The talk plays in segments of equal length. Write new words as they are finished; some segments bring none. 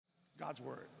God's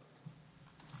Word.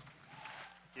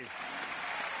 Thank you.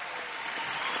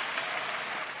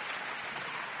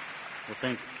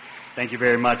 Well, thank you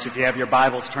very much. If you have your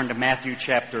Bibles, turn to Matthew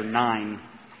chapter 9.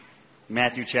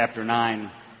 Matthew chapter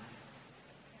 9.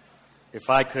 If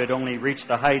I could only reach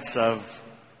the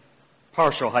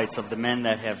partial heights of the men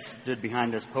that have stood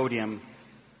behind this podium,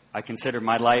 I consider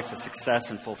my life a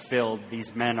success and fulfilled.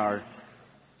 These men are,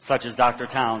 such as Dr.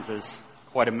 Towns, is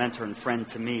quite a mentor and friend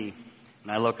to me,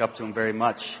 and I look up to him very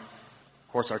much.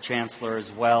 Of course, our chancellor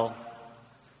as well,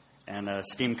 and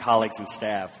esteemed colleagues and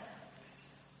staff.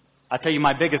 I tell you,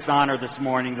 my biggest honor this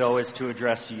morning, though, is to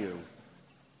address you.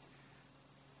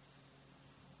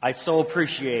 I so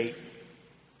appreciate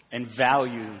and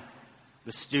value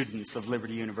the students of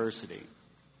Liberty University.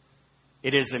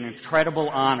 It is an incredible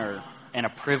honor and a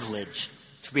privilege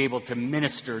to be able to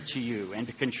minister to you and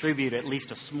to contribute at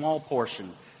least a small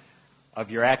portion of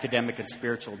your academic and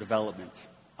spiritual development.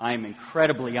 I am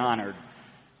incredibly honored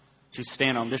to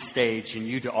stand on this stage and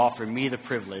you to offer me the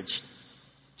privilege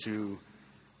to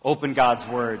open God's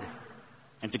Word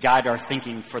and to guide our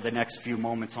thinking for the next few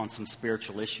moments on some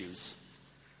spiritual issues.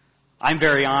 I'm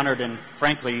very honored and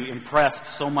frankly impressed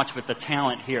so much with the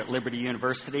talent here at Liberty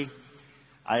University.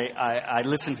 I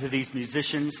listen to these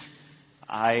musicians.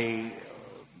 I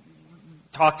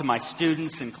talk to my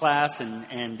students in class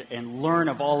and learn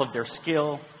of all of their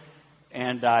skill.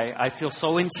 And I feel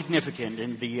so insignificant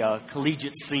in the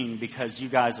collegiate scene because you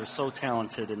guys are so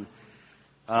talented.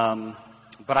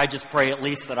 But I just pray at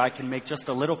least that I can make just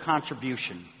a little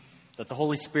contribution, that the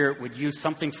Holy Spirit would use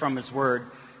something from His Word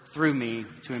through me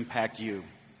to impact you.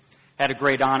 Had a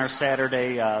great honor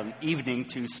Saturday evening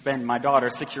to spend, my daughter,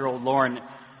 6-year-old Lauren,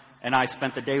 and I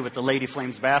spent the day with the Lady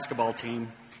Flames basketball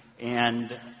team.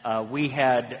 And we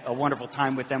had a wonderful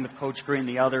time with them, with Coach Green and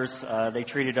the others. They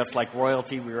treated us like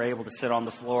royalty. We were able to sit on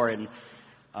the floor,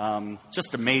 and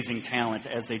just amazing talent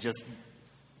as they just,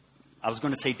 I was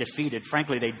going to say defeated.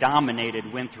 Frankly, they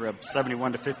dominated Winthrop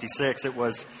 71-56. It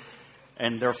was,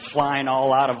 and they're flying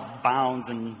all out of bounds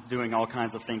and doing all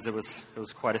kinds of things. It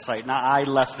was quite a sight. And I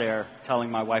left there telling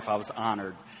my wife I was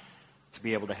honored to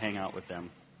be able to hang out with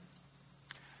them.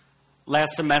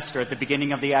 Last semester, at the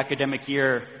beginning of the academic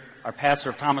year, our pastor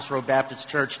of Thomas Road Baptist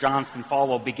Church, Jonathan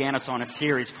Falwell, began us on a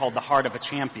series called The Heart of a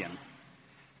Champion.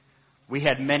 We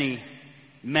had many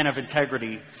men of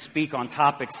integrity speak on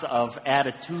topics of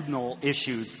attitudinal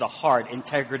issues, the heart,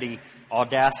 integrity,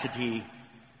 audacity,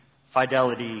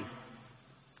 fidelity,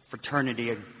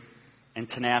 fraternity, and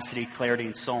tenacity, clarity,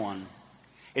 and so on.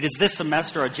 It is this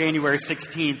semester, on January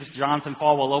 16th, Jonathan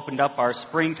Falwell opened up our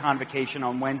spring convocation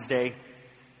on Wednesday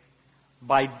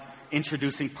by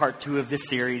introducing part 2 of this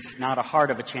series, not a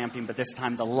heart of a champion, but this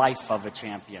time the life of a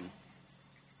champion.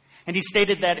 And he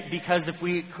stated that because if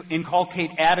we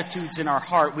inculcate attitudes in our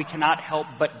heart, we cannot help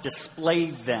but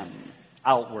display them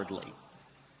outwardly.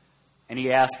 And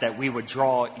he asked that we would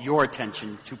draw your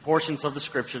attention to portions of the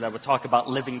Scripture that would talk about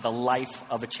living the life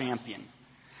of a champion.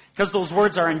 Because those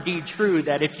words are indeed true,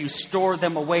 that if you store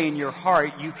them away in your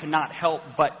heart, you cannot help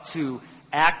but to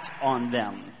act on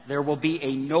them. There will be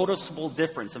a noticeable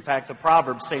difference. In fact, the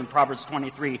Proverbs say in Proverbs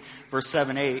 23, verse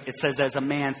 7a, it says, as a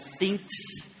man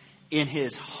thinks in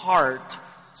his heart,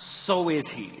 so is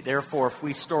he. Therefore, if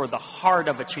we store the heart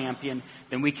of a champion,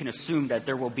 then we can assume that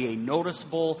there will be a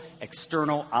noticeable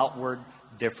external outward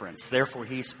difference. Therefore,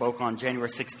 he spoke on January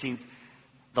 16th,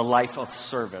 the life of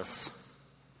service.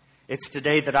 It's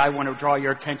today that I want to draw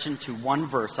your attention to one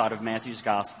verse out of Matthew's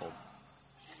Gospel.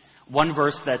 One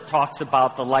verse that talks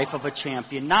about the life of a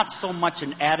champion, not so much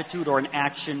an attitude or an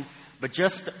action, but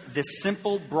just this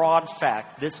simple, broad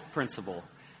fact, this principle,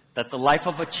 that the life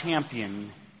of a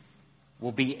champion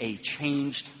will be a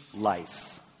changed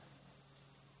life.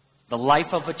 The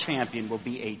life of a champion will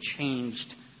be a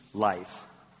changed life.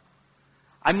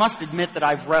 I must admit that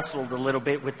I've wrestled a little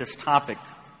bit with this topic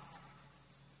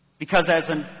because as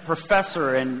a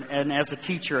professor and as a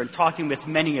teacher and talking with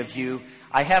many of you,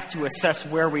 I have to assess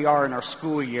where we are in our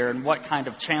school year and what kind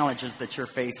of challenges that you're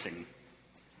facing.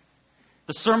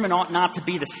 The sermon ought not to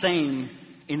be the same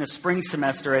in the spring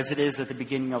semester as it is at the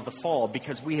beginning of the fall,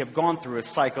 because we have gone through a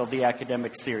cycle of the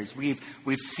academic series.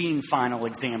 We've seen final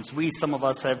exams. Some of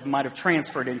us might have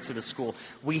transferred into the school.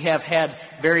 We have had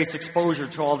various exposure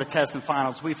to all the tests and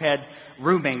finals. We've had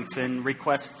roommates and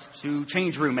requests to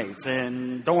change roommates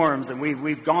and dorms, and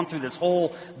we've gone through this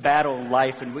whole battle in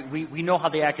life, and we know how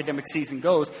the academic season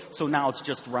goes, so now it's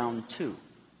just round 2.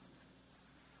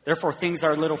 Therefore, things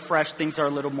are a little fresh, things are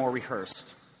a little more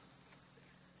rehearsed.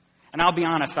 And I'll be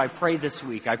honest, I prayed this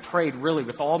week. I prayed really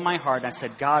with all my heart. I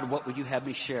said, God, what would you have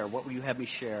me share? What would you have me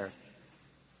share?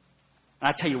 And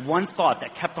I tell you, one thought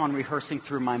that kept on rehearsing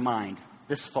through my mind,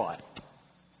 this thought.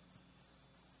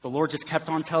 The Lord just kept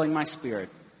on telling my spirit,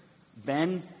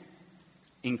 Ben,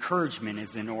 encouragement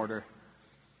is in order.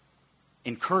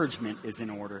 Encouragement is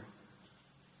in order.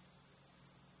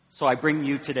 So I bring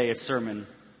you today a sermon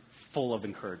full of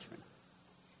encouragement.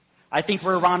 I think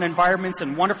we're around environments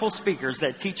and wonderful speakers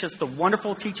that teach us the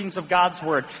wonderful teachings of God's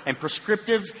Word and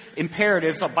prescriptive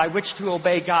imperatives by which to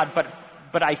obey God.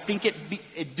 But I think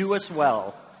it do us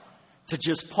well to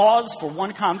just pause for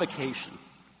one convocation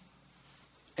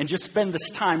and just spend this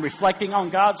time reflecting on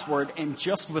God's Word and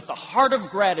just with a heart of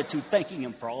gratitude thanking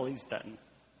Him for all He's done.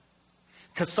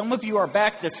 Because some of you are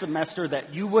back this semester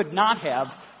that you would not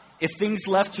have if things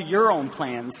left to your own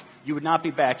plans. You would not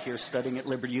be back here studying at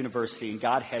Liberty University, and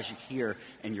God has you here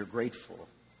and you're grateful.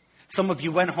 Some of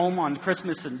you went home on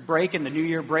Christmas and break and the New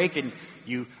Year break, and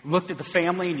you looked at the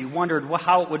family and you wondered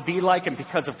how it would be like, and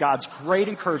because of God's great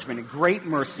encouragement and great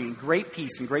mercy and great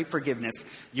peace and great forgiveness,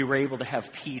 you were able to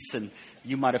have peace, and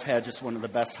you might have had just one of the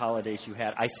best holidays you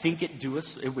had. I think it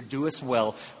would do us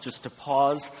well just to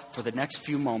pause for the next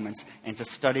few moments and to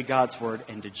study God's Word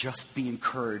and to just be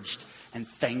encouraged and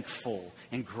thankful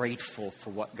and grateful for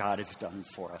what God has done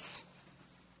for us.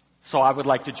 So I would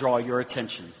like to draw your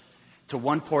attention to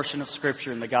one portion of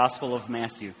Scripture in the Gospel of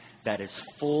Matthew that is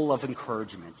full of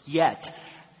encouragement. Yet,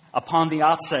 upon the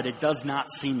outset, it does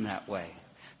not seem that way.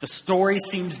 The story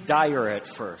seems dire at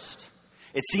first.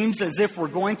 It seems as if we're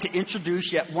going to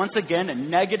introduce yet once again a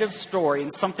negative story,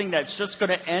 and something that's just going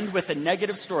to end with a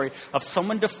negative story of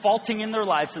someone defaulting in their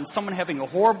lives and someone having a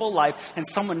horrible life and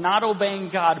someone not obeying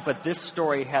God. But this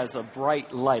story has a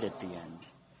bright light at the end.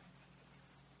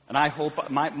 And I hope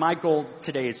my goal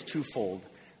today is twofold.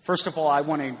 First of all, I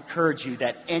want to encourage you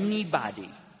that anybody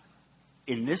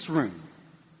in this room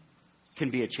can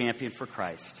be a champion for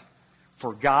Christ.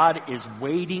 For God is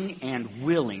waiting and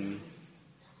willing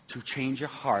to change a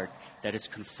heart that is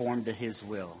conformed to His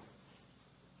will.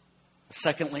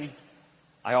 Secondly,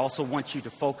 I also want you to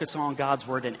focus on God's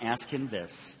Word and ask Him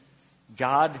this: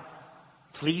 God,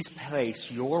 please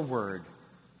place your Word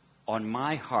on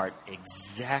my heart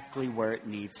exactly where it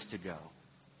needs to go.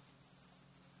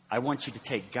 I want you to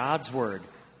take God's Word,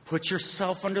 put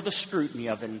yourself under the scrutiny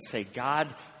of it, and say, God,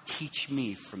 teach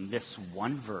me from this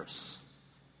one verse.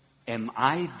 Am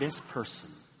I this person?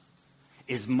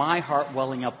 Is my heart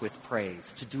welling up with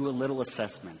praise? To do a little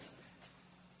assessment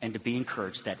and to be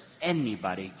encouraged that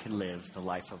anybody can live the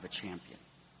life of a champion.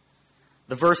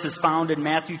 The verse is found in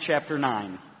Matthew chapter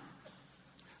 9,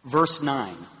 verse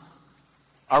 9.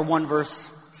 Our one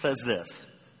verse says this: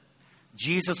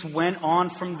 Jesus went on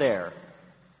from there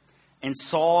and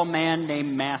saw a man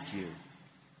named Matthew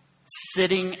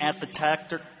sitting at the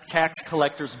tax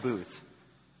collector's booth.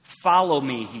 Follow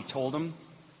me, he told him.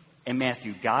 And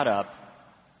Matthew got up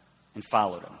and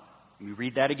followed him. Let me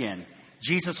read that again.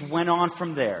 Jesus went on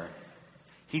from there.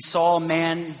 He saw a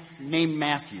man named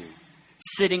Matthew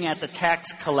sitting at the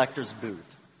tax collector's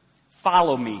booth.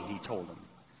 Follow me, he told him.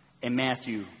 And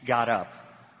Matthew got up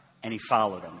and he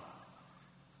followed him.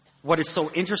 What is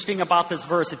so interesting about this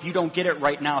verse, if you don't get it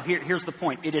right now, here's the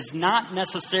point. It is not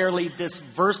necessarily this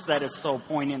verse that is so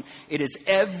poignant. It is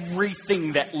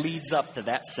everything that leads up to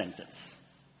that sentence.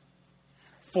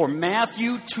 For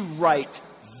Matthew to write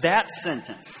that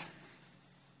sentence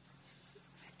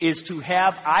is to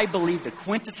have, I believe, the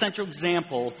quintessential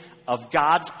example of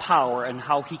God's power and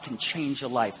how He can change a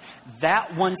life.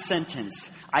 That one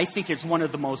sentence, I think, is one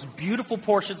of the most beautiful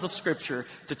portions of Scripture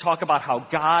to talk about how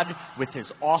God, with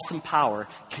His awesome power,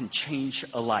 can change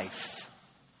a life.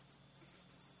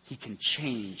 He can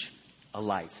change a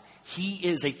life. He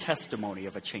is a testimony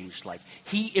of a changed life.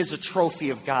 He is a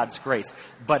trophy of God's grace.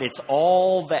 But it's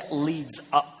all that leads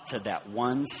up to that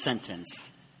one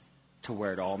sentence to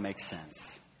where it all makes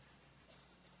sense.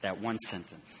 That one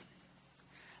sentence.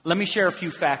 Let me share a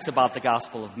few facts about the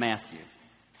Gospel of Matthew.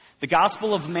 The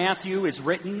Gospel of Matthew is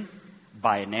written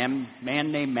by a man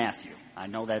named Matthew. I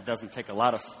know that doesn't take a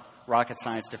lot of rocket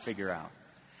science to figure out.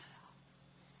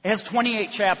 It has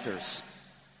 28 chapters.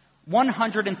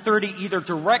 130 either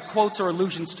direct quotes or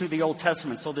allusions to the Old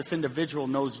Testament, so this individual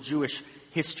knows Jewish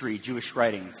history, Jewish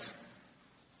writings.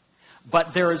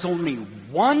 But there is only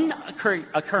one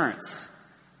occurrence,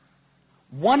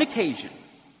 one occasion,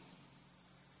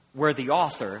 where the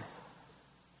author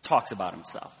talks about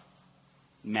himself.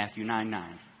 Matthew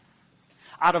 9:9.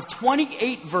 Out of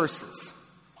 28 verses,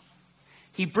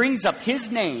 he brings up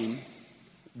his name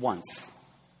once.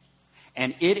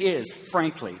 And it is,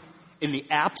 frankly, in the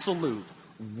absolute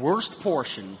worst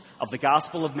portion of the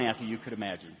Gospel of Matthew you could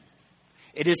imagine.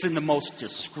 It is in the most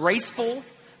disgraceful,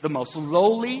 the most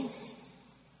lowly,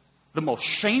 the most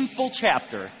shameful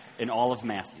chapter in all of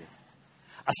Matthew.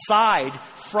 Aside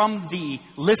from the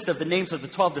list of the names of the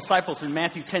 12 disciples in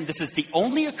Matthew 10, this is the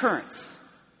only occurrence.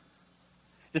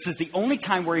 This is the only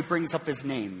time where he brings up his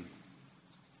name.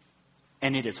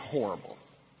 And it is horrible.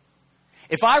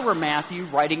 If I were Matthew,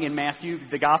 writing in Matthew,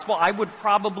 the gospel, I would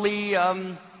probably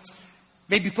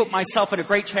maybe put myself in a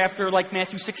great chapter like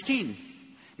Matthew 16.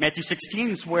 Matthew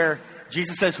 16 is where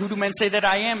Jesus says, "Who do men say that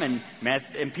I am?"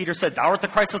 And Peter said, "Thou art the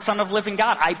Christ, the Son of the living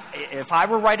God." If I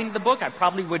were writing the book, I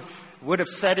probably would have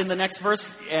said in the next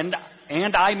verse, and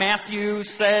I, Matthew,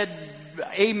 said,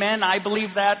 "Amen, I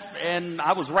believe that," and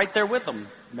I was right there with them.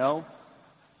 No.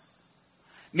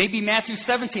 Maybe Matthew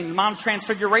 17, the Mount of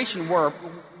Transfiguration,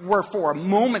 where for a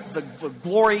moment the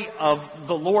glory of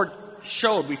the Lord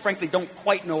showed. We frankly don't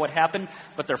quite know what happened,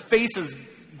 but their faces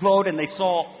glowed and they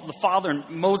saw the Father and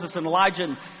Moses and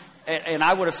Elijah, and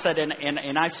I would have said,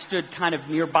 and I stood kind of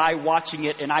nearby watching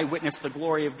it, and I witnessed the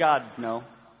glory of God. No.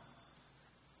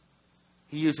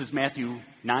 He uses Matthew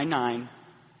 9:9,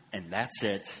 and that's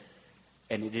it.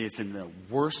 And it is in the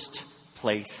worst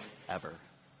place ever.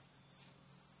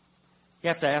 You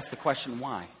have to ask the question,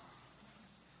 why?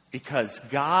 Because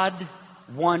God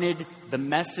wanted the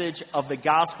message of the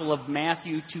Gospel of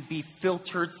Matthew to be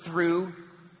filtered through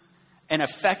and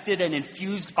affected and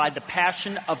infused by the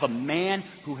passion of a man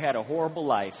who had a horrible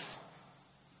life,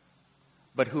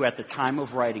 but who at the time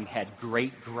of writing had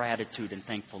great gratitude and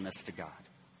thankfulness to God.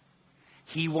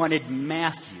 He wanted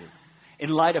Matthew,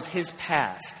 in light of his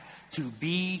past, to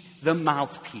be the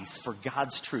mouthpiece for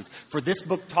God's truth. For this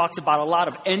book talks about a lot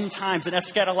of end times and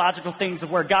eschatological things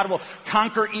of where God will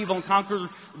conquer evil and conquer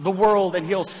the world, and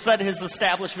he'll set his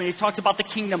establishment. He talks about the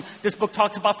kingdom. This book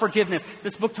talks about forgiveness.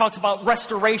 This book talks about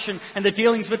restoration and the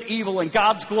dealings with evil and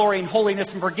God's glory and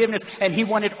holiness and forgiveness. And he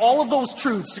wanted all of those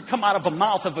truths to come out of the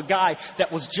mouth of a guy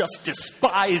that was just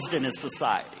despised in his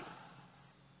society.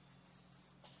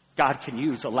 God can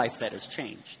use a life that has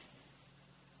changed.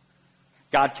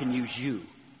 God can use you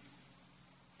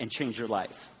and change your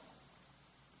life.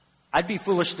 I'd be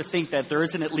foolish to think that there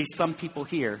isn't at least some people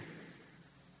here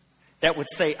that would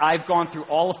say, "I've gone through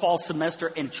all of fall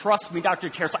semester, and trust me, Dr.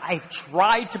 Terrace, I've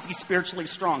tried to be spiritually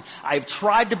strong. I've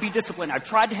tried to be disciplined. I've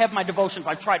tried to have my devotions.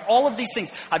 I've tried all of these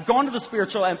things. I've gone to the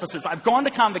spiritual emphasis. I've gone to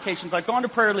convocations. I've gone to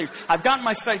prayer leaders. I've gotten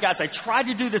my study guides. I tried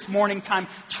to do this morning time,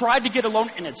 tried to get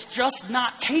alone, and it's just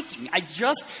not taking. I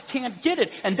just can't get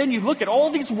it." And then you look at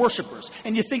all these worshipers,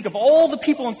 and you think of all the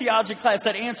people in theology class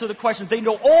that answer the questions. They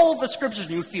know all of the scriptures,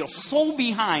 and you feel so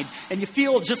behind, and you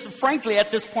feel just, frankly,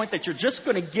 at this point that you're just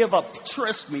going to give up.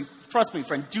 Trust me,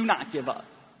 friend, do not give up.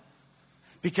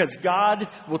 Because God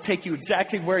will take you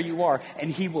exactly where you are,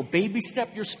 and he will baby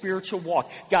step your spiritual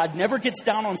walk. God never gets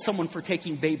down on someone for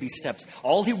taking baby steps.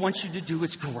 All he wants you to do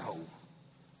is grow.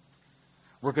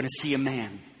 We're going to see a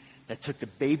man that took the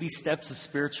baby steps of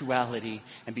spirituality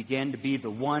and began to be the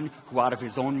one who out of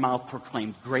his own mouth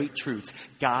proclaimed great truths.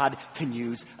 God can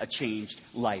use a changed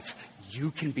life.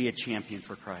 You can be a champion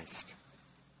for Christ.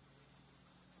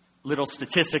 Little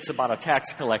statistics about a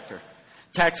tax collector.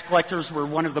 Tax collectors were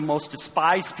one of the most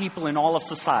despised people in all of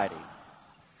society.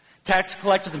 Tax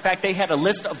collectors, in fact, they had a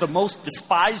list of the most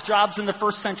despised jobs in the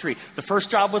first century. The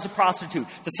first job was a prostitute.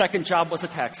 The second job was a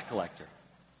tax collector.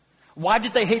 Why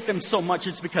did they hate them so much?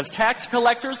 It's because tax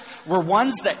collectors were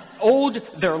ones that owed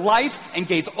their life and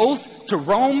gave oath to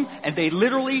Rome, and they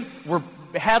literally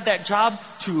had that job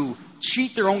to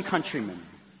cheat their own countrymen.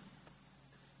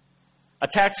 A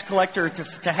tax collector,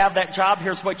 to have that job,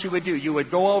 here's what you would do. You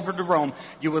would go over to Rome.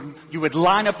 You would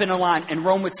line up in a line, and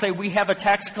Rome would say, "We have a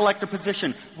tax collector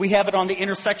position. We have it on the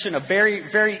intersection, a very,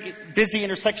 very busy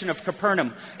intersection of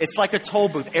Capernaum. It's like a toll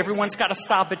booth. Everyone's got to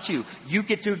stop at you. You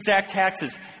get to exact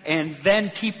taxes." And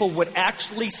then people would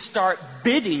actually start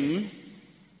bidding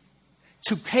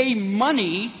to pay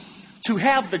money to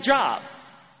have the job.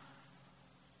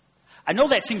 I know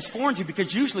that seems foreign to you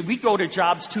because usually we go to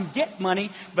jobs to get money,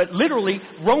 but literally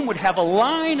Rome would have a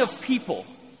line of people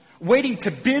waiting to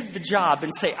bid the job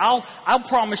and say, I'll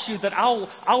promise you that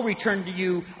I'll return to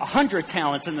you 100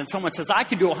 talents. And then someone says, "I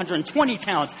can do 120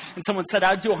 talents. And someone said,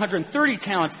 "I'll do 130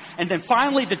 talents. And then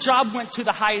finally the job went to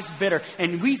the highest bidder.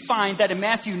 And we find that in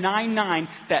Matthew 9:9,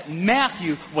 that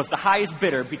Matthew was the highest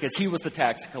bidder because he was the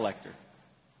tax collector.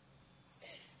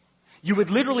 You would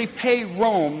literally pay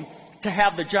Rome to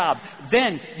have the job.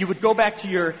 Then you would go back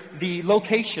to the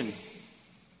location.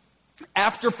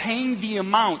 After paying the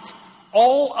amount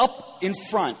all up in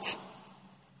front,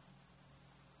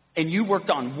 and you worked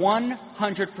on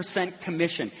 100%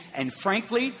 commission. And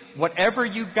frankly, whatever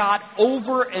you got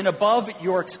over and above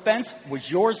your expense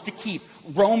was yours to keep.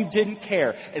 Rome didn't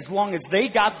care. As long as they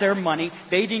got their money,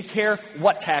 they didn't care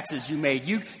what taxes you made.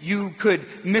 You could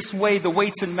misweigh the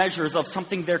weights and measures of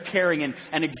something they're carrying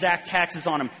and exact taxes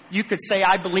on them. You could say,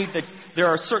 I believe that there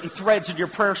are certain threads in your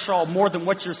prayer shawl more than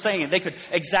what you're saying. They could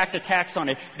exact a tax on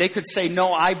it. They could say,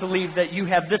 no, I believe that you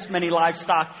have this many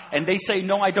livestock. And they say,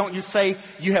 no, I don't. You say,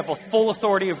 you have a full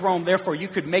authority of Rome. Therefore, you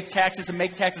could make taxes and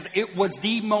make taxes. It was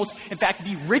in fact,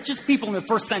 the richest people in the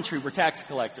first century were tax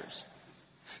collectors.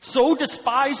 So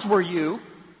despised were you,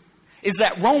 is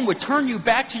that Rome would turn you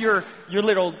back to your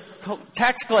little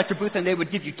tax collector booth and they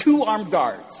would give you 2 armed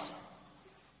guards.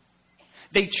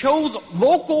 They chose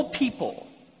local people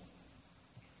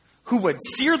who would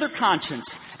sear their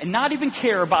conscience and not even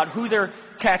care about who they're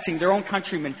taxing, their own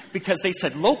countrymen, because they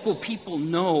said local people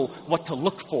know what to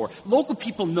look for. Local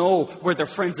people know where their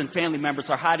friends and family members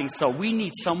are hiding. So we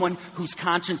need someone whose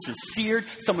conscience is seared,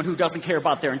 someone who doesn't care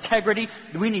about their integrity.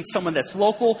 We need someone that's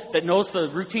local, that knows the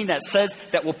routine,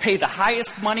 that will pay the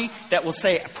highest money, that will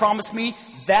say, promise me,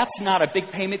 that's not a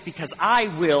big payment because I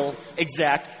will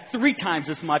exact 3 times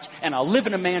as much, and I'll live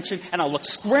in a mansion, and I'll look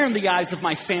square in the eyes of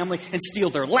my family and steal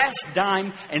their last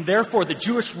dime. And therefore, the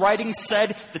Jewish writings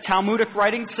said, the Talmudic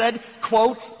writings said,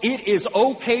 quote, it is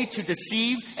okay to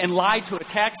deceive and lie to a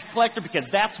tax collector because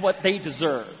that's what they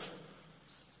deserve.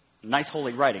 Nice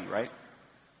holy writing, right?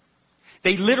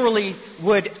 They literally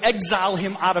would exile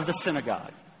him out of the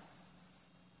synagogue.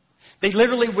 They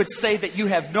literally would say that you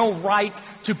have no right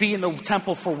to be in the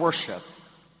temple for worship.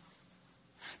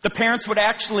 The parents would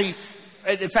actually,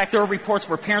 in fact, there are reports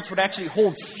where parents would actually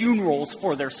hold funerals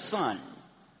for their son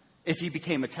if he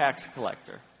became a tax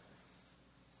collector.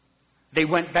 They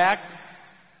went back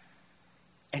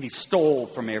and he stole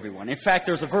from everyone. In fact,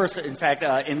 there's a verse,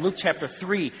 in Luke chapter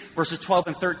 3, verses 12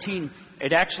 and 13,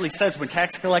 it actually says when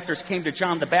tax collectors came to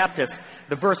John the Baptist,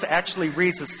 the verse actually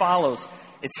reads as follows.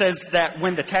 It says that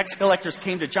when the tax collectors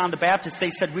came to John the Baptist, they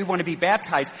said, we want to be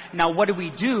baptized. Now, what do we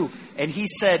do? And he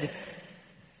said,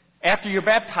 after you're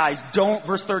baptized,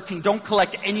 verse 13, don't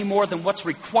collect any more than what's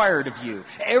required of you.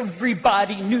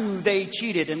 Everybody knew they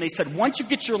cheated. And they said, once you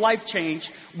get your life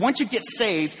changed, once you get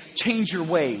saved, change your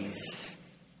ways.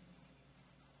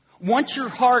 Once your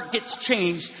heart gets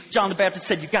changed, John the Baptist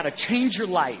said, you've got to change your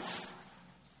life.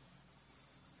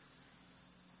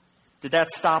 Did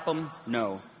that stop them?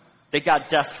 No. They got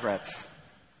death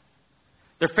threats.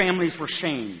 Their families were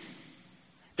shamed.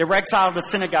 They were exiled of the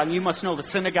synagogue, and you must know the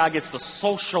synagogue is the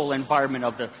social environment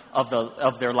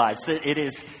of their lives. It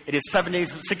is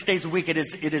 6 days a week. It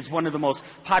is one of the most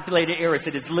populated areas.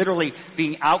 It is literally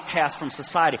being outcast from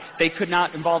society. They could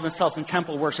not involve themselves in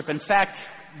temple worship. In fact,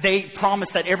 they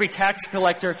promised that every tax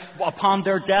collector, upon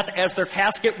their death, as their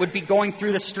casket would be going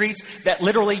through the streets, that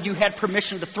literally you had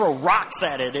permission to throw rocks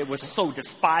at it. It was so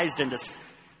despised and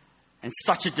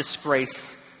such a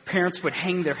disgrace. Parents would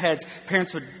hang their heads.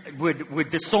 Parents would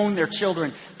disown their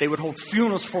children. They would hold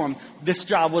funerals for them. This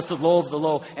job was the low of the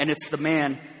low. And it's the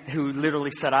man who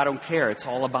literally said, I don't care. It's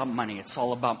all about money. It's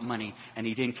all about money. And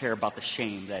he didn't care about the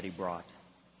shame that he brought.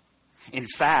 In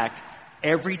fact,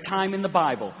 every time in the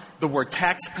Bible the word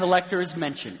tax collector is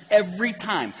mentioned, every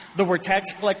time the word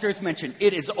tax collector is mentioned,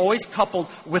 it is always coupled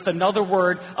with another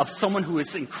word of someone who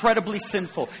is incredibly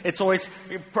sinful. It's always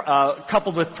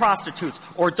coupled with prostitutes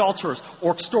or adulterers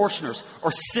or extortioners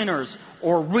or sinners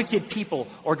or wicked people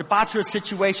or debaucherous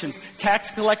situations.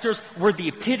 Tax collectors were the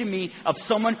epitome of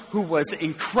someone who was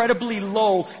incredibly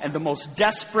low and the most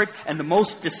desperate and the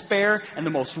most despair and the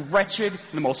most wretched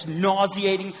and the most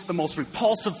nauseating, the most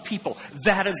repulsive people.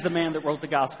 That is the man that wrote the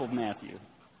Gospel of Matthew. In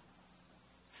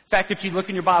fact, if you look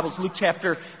in your Bibles, Luke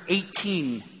chapter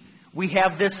 18, we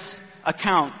have this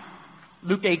account.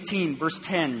 Luke 18, verse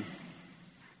 10.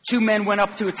 2 men went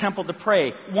up to a temple to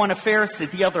pray, one a Pharisee,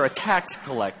 the other a tax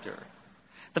collector.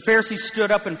 The Pharisee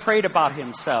stood up and prayed about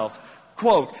himself.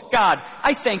 Quote, God,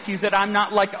 I thank you that I'm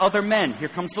not like other men. Here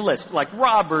comes the list. Like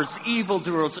robbers,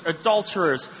 evildoers,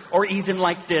 adulterers, or even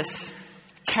like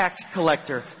this tax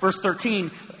collector. Verse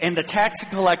 13, and the tax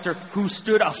collector who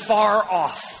stood afar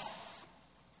off.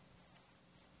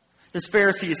 This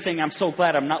Pharisee is saying, I'm so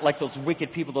glad I'm not like those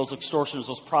wicked people, those extortioners,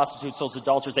 those prostitutes, those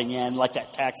adulterers, and like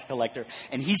that tax collector.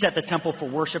 And he's at the temple for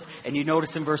worship. And you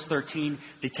notice in verse 13,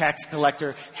 the tax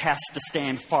collector has to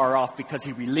stand far off because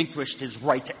he relinquished his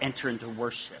right to enter into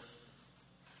worship.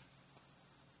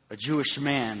 A Jewish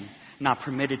man not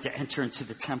permitted to enter into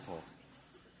the temple.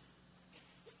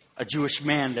 A Jewish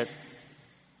man that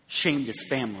shamed his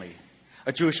family.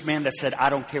 A Jewish man that said,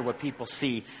 I don't care what people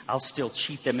see. I'll still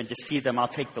cheat them and deceive them. I'll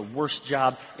take the worst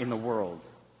job in the world.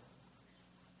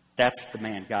 That's the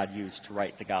man God used to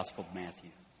write the Gospel of Matthew.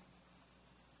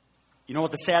 You know what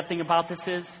the sad thing about this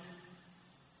is?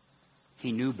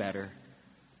 He knew better.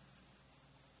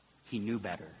 He knew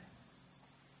better.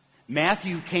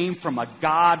 Matthew came from a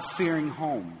God-fearing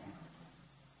home.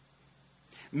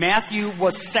 Matthew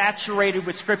was saturated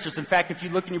with scriptures. In fact, if you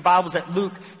look in your Bibles at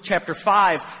Luke chapter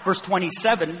 5, verse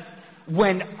 27,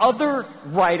 when other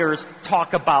writers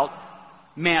talk about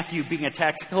Matthew being a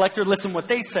tax collector, listen what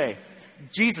they say.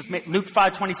 Luke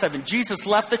 5:27, Jesus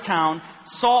left the town,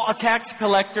 saw a tax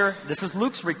collector, this is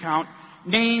Luke's recount,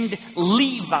 named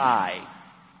Levi.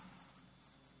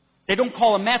 They don't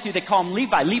call him Matthew, they call him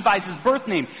Levi. Levi's his birth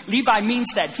name. Levi means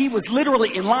that he was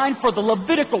literally in line for the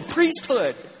Levitical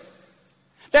priesthood.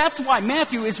 That's why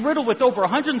Matthew is riddled with over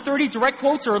 130 direct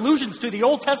quotes or allusions to the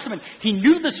Old Testament. He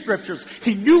knew the scriptures.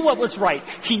 He knew what was right.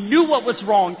 He knew what was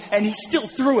wrong. And he still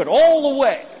threw it all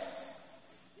away.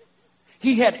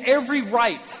 He had every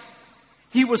right.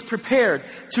 He was prepared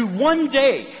to one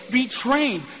day be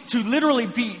trained to literally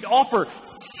offer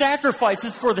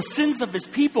sacrifices for the sins of his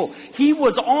people. He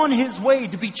was on his way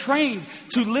to be trained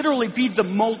to literally be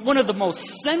one of the most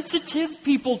sensitive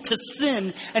people to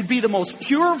sin and be the most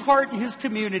pure of heart in his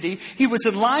community. He was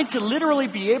in line to literally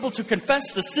be able to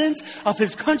confess the sins of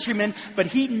his countrymen, but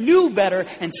he knew better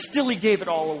and still he gave it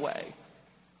all away.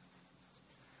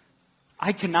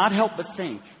 I cannot help but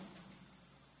think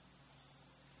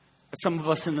that some of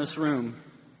us in this room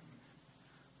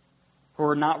who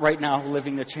are not right now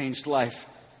living a changed life,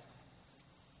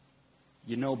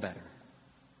 you know better.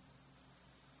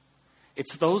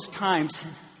 It's those times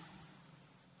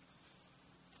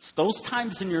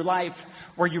in your life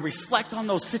where you reflect on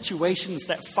those situations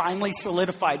that finally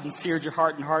solidified and seared your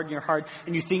heart and hardened your heart,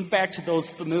 and you think back to those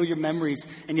familiar memories,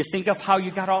 and you think of how you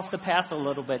got off the path a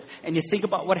little bit, and you think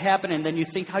about what happened, and then you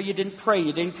think how you didn't pray,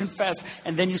 you didn't confess,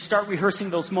 and then you start rehearsing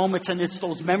those moments, and it's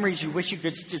those memories you wish you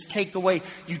could just take away.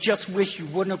 You just wish you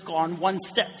wouldn't have gone one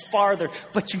step farther,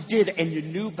 but you did, and you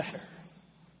knew better.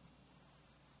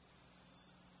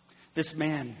 This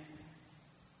man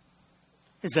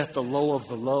is at the low of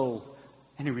the low,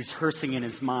 and he was rehearsing in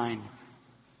his mind,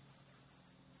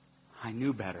 I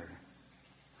knew better.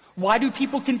 Why do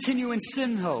people continue in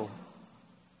sin, though?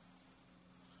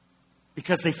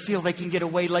 Because they feel they can get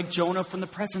away like Jonah from the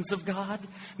presence of God.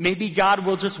 Maybe God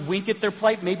will just wink at their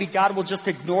plight. Maybe God will just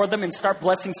ignore them and start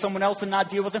blessing someone else and not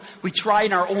deal with them. We try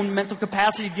in our own mental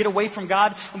capacity to get away from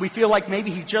God, and we feel like maybe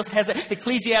He just has it.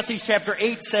 Ecclesiastes chapter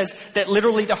 8 says that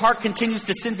literally the heart continues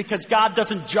to sin because God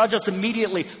doesn't judge us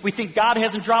immediately. We think God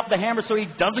hasn't dropped the hammer, so He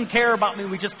doesn't care about me.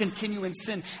 We just continue in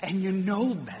sin, and you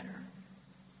know better.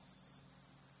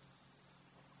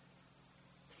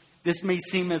 This may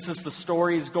seem as if the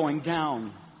story is going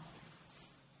down.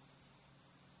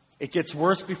 It gets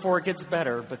worse before it gets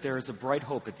better, but there is a bright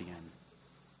hope at the end.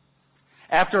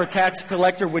 After a tax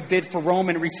collector would bid for Rome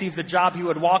and receive the job, he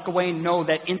would walk away and know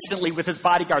that instantly with his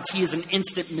bodyguards, he is an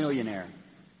instant millionaire.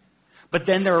 But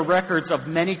then there are records of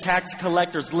many tax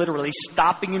collectors literally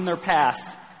stopping in their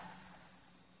path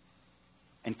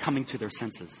and coming to their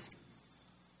senses.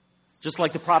 Just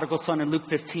like the prodigal son in Luke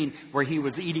 15, where he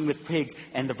was eating with pigs,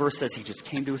 and the verse says he just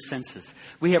came to his senses.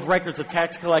 We have records of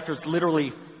tax collectors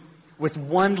literally with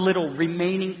one little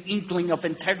remaining inkling of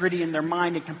integrity in their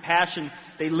mind and compassion.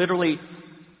 They literally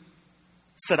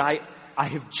said, I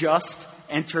have just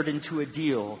entered into a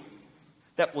deal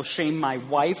that will shame my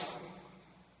wife,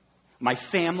 my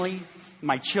family,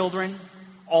 my children,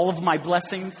 all of my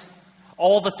blessings,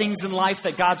 all the things in life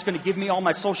that God's going to give me, all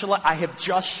my social life. I have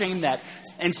just shamed that.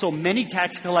 And so many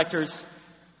tax collectors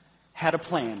had a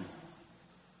plan.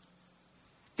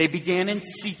 They began in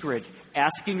secret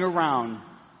asking around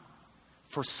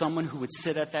for someone who would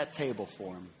sit at that table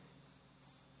for them.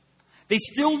 They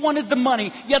still wanted the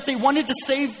money, yet they wanted to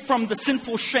save from the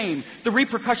sinful shame, the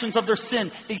repercussions of their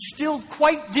sin. They still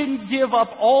quite didn't give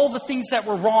up all the things that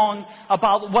were wrong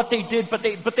about what they did, but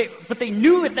they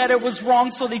knew that it was wrong,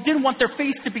 so they didn't want their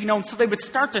face to be known. So they would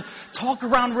start to talk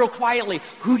around real quietly.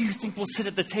 Who do you think will sit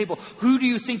at the table? Who do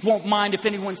you think won't mind if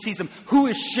anyone sees them? Who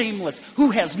is shameless?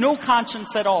 Who has no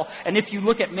conscience at all? And if you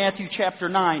look at Matthew chapter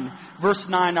 9, verse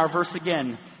 9, our verse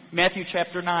again, Matthew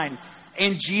chapter 9,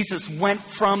 and Jesus went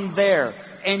from there,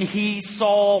 and he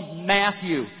saw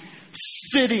Matthew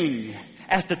sitting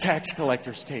at the tax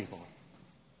collector's table.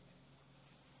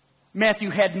 Matthew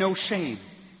had no shame.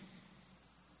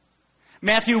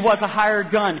 Matthew was a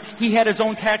hired gun. He had his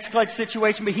own tax collector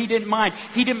situation, but he didn't mind.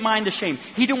 He didn't mind the shame.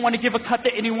 He didn't want to give a cut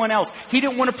to anyone else. He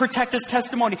didn't want to protect his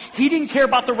testimony. He didn't care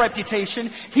about the reputation.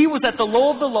 He was at the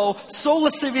low of the low, so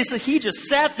lascivious that he just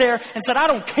sat there and said, I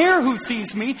don't care who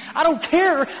sees me. I don't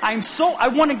care. I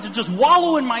wanted to just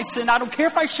wallow in my sin. I don't care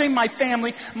if I shame my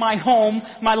family, my home,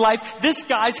 my life. This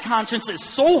guy's conscience is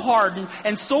so hardened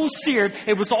and so seared.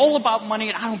 It was all about money,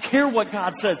 and I don't care what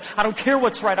God says. I don't care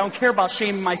what's right. I don't care about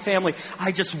shaming my family.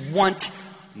 I just want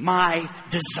my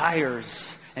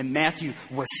desires. And Matthew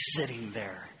was sitting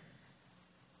there.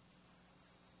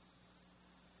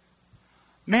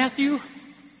 Matthew,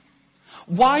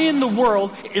 why in the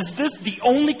world is this the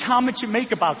only comment you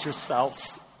make about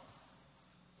yourself?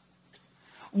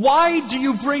 Why do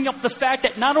you bring up the fact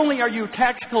that not only are you a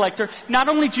tax collector, not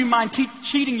only do you mind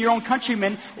cheating your own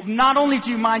countrymen, not only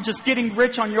do you mind just getting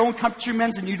rich on your own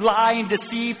countrymen and you lie and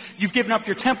deceive, you've given up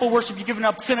your temple worship, you've given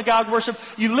up synagogue worship,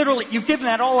 you've given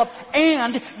that all up,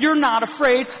 and you're not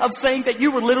afraid of saying that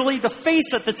you were literally the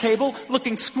face at the table,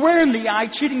 looking square in the eye,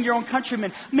 cheating your own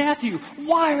countrymen. Matthew,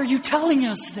 why are you telling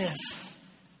us this?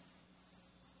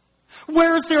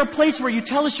 Where is there a place where you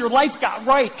tell us your life got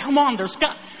right? Come on,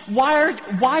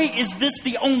 why is this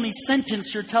the only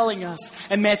sentence you're telling us?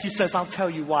 And Matthew says, I'll tell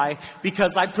you why.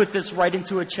 Because I put this right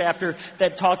into a chapter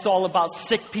that talks all about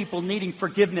sick people needing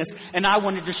forgiveness. And I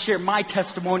wanted to share my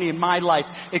testimony in my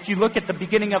life. If you look at the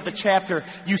beginning of the chapter,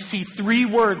 you see 3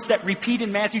 words that repeat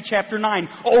in Matthew chapter 9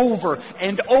 over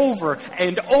and over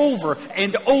and over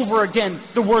and over again.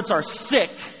 The words are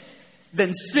sick,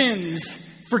 then sins,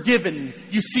 forgiven.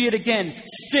 You see it again.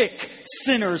 Sick,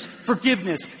 sinners,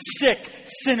 forgiveness. Sick,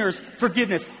 sinners,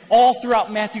 forgiveness. All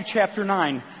throughout Matthew chapter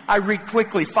 9. I read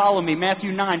quickly. Follow me.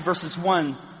 Matthew 9 verses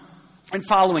 1 and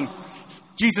following.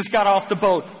 Jesus got off the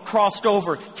boat, crossed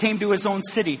over, came to his own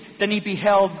city. Then he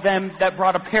beheld them that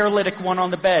brought a paralytic one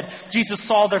on the bed. Jesus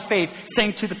saw their faith,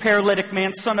 saying to the paralytic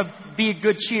man, Son of, be of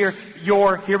good cheer,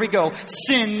 here we go,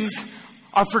 sins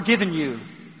are forgiven you.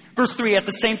 Verse 3, at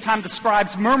the same time the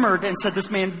scribes murmured and said, this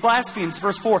man blasphemes.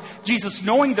 Verse 4, Jesus,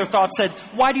 knowing their thoughts, said,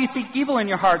 why do you think evil in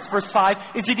your hearts? Verse 5,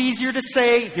 is it easier to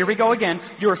say, here we go again,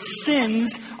 your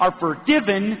sins are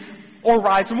forgiven, or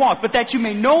rise and walk? But that you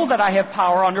may know that I have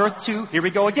power on earth to, here we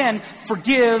go again,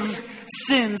 forgive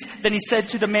sins. Then he said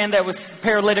to the man that was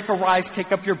paralytic, arise,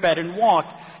 take up your bed and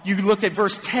walk. You look at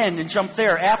verse 10 and jump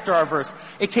there after our verse.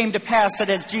 It came to pass that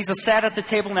as Jesus sat at the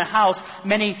table in the house,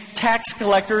 many tax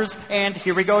collectors and,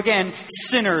 here we go again,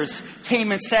 sinners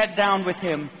came and sat down with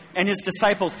him and his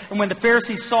disciples. And when the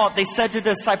Pharisees saw it, they said to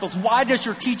the disciples, why does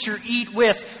your teacher eat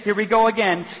with, here we go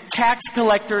again, tax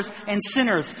collectors and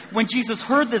sinners? When Jesus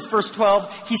heard this, verse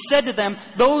 12, he said to them,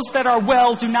 those that are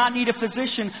well do not need a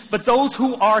physician, but those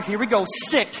who are, here we go,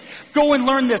 sick. Go and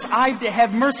learn this. I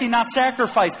have mercy, not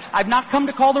sacrifice. I've not come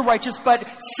to call the righteous, but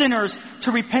sinners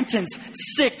to repentance.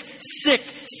 Sick,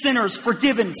 sinners,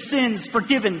 forgiven, sins,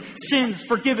 forgiven, sins,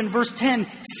 forgiven. Verse 10,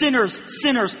 sinners,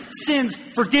 sins,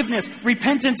 forgiveness,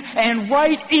 repentance, and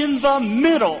right in the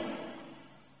middle,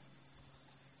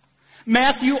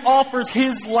 Matthew offers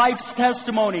his life's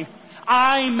testimony.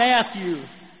 I, Matthew,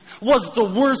 was the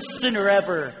worst sinner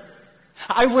ever.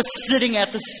 I was sitting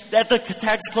at the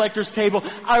tax collector's table.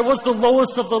 I was the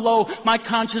lowest of the low. My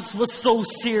conscience was so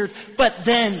seared. But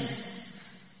then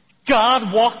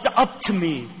God walked up to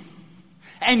me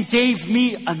and gave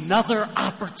me another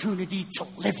opportunity to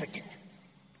live again.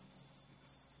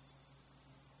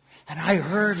 And I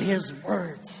heard his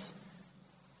words.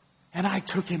 And I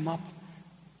took him up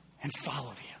and followed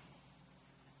him.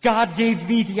 God gave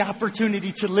me the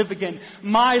opportunity to live again.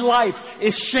 My life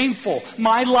is shameful.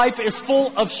 My life is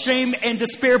full of shame and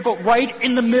despair. But right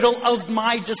in the middle of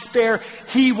my despair,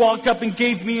 he walked up and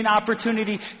gave me an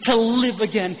opportunity to live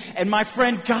again. And my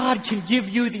friend, God can give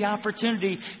you the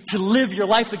opportunity to live your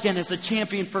life again as a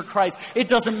champion for Christ. It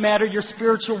doesn't matter your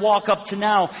spiritual walk up to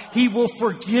now. He will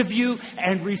forgive you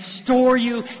and restore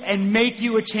you and make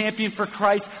you a champion for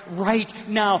Christ right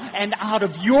now. And out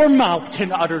of your mouth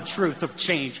can utter truth of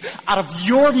change. Out of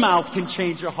your mouth can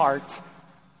change your heart.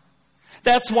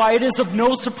 That's why it is of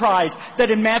no surprise that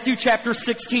in Matthew chapter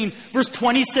 16, verse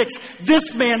 26,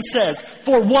 this man says,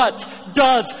 for what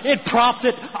does it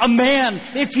profit a man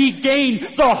if he gain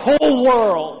the whole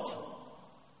world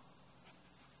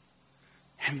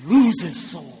and lose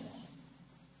his soul?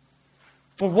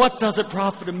 For what does it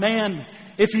profit a man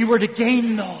if he were to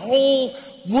gain the whole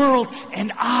world?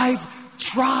 And I've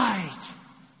tried.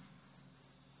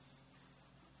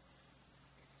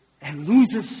 And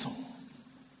lose his soul.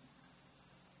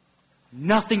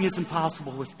 Nothing is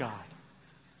impossible with God.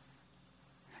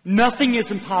 Nothing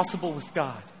is impossible with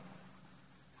God.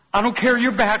 I don't care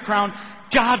your background.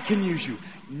 God can use you.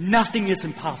 Nothing is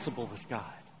impossible with God.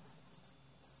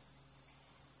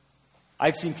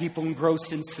 I've seen people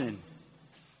engrossed in sin.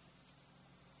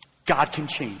 God can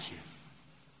change you.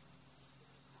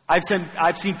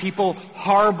 I've seen people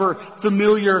harbor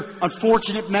familiar,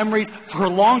 unfortunate memories for a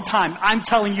long time. I'm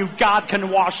telling you, God can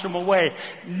wash them away.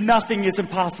 Nothing is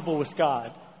impossible with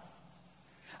God.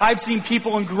 I've seen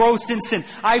people engrossed in sin.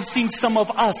 I've seen some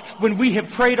of us when we have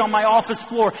prayed on my office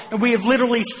floor and we have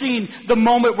literally seen the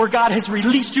moment where God has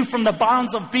released you from the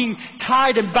bonds of being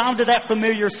tied and bound to that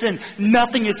familiar sin.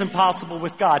 Nothing is impossible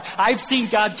with God. I've seen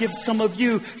God give some of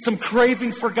you some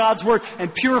cravings for God's word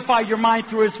and purify your mind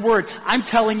through his word. I'm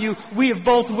telling you, we have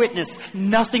both witnessed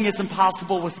nothing is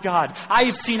impossible with God. I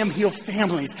have seen him heal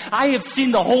families. I have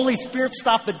seen the Holy Spirit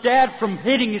stop a dad from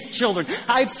hitting his children.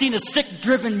 I've seen a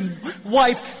sick-driven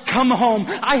wife come home.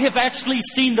 I have actually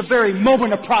seen the very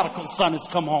moment a prodigal son has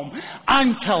come home.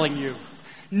 I'm telling you,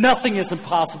 nothing is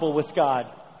impossible with God.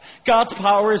 God's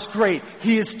power is great.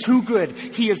 He is too good.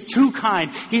 He is too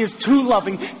kind. He is too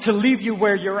loving to leave you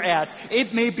where you're at.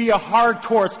 It may be a hard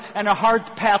course and a hard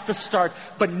path to start,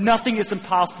 but nothing is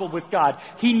impossible with God.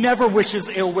 He never wishes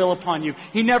ill will upon you.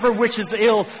 He never wishes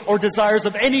ill or desires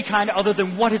of any kind other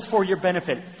than what is for your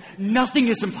benefit. Nothing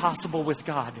is impossible with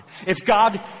God. If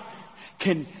God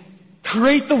can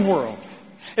create the world,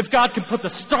 if God can put the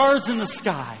stars in the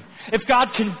sky, if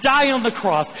God can die on the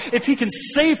cross, if he can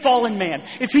save fallen man,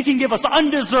 if he can give us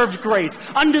undeserved grace,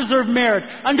 undeserved merit,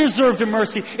 undeserved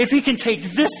mercy, if he can take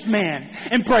this man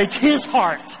and break his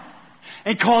heart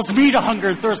and cause me to hunger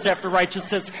and thirst after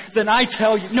righteousness, then I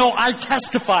tell you, no, I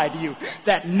testify to you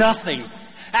that nothing,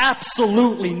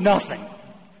 absolutely nothing,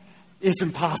 is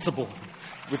impossible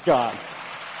with God.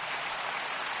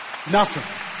 Nothing.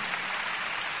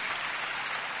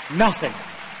 Nothing.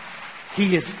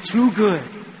 He is too good.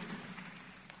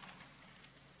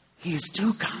 He is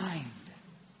too kind.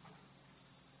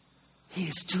 He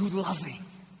is too loving.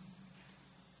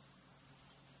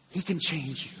 He can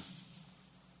change you.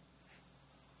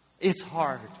 It's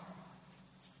hard.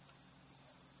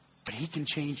 But he can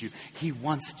change you. He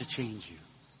wants to change you.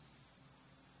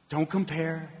 Don't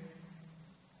compare.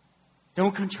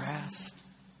 Don't contrast.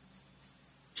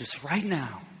 Just right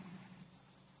now.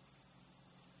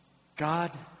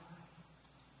 God,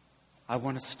 I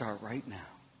want to start right now.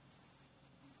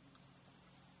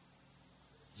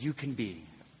 You can be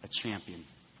a champion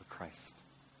for Christ.